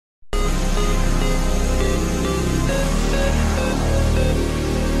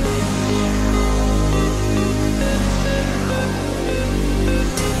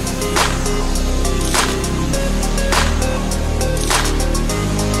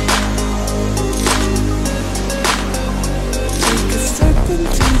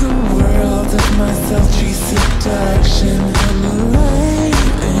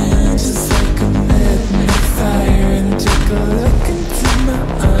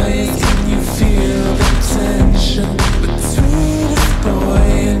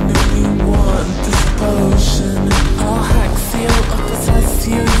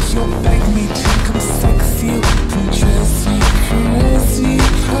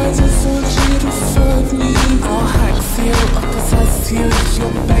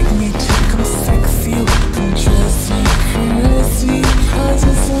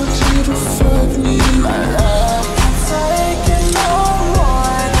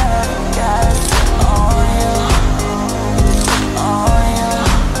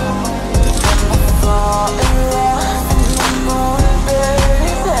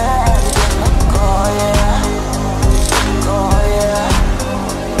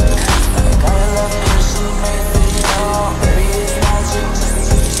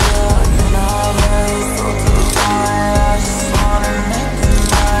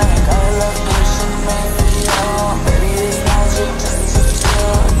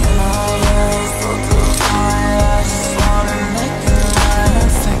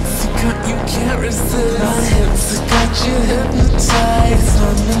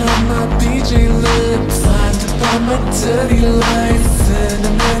city life,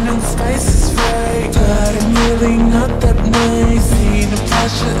 cinnamon and spice is right, but I'm really not that nice. See, the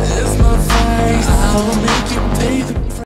pressure is my vice. I will make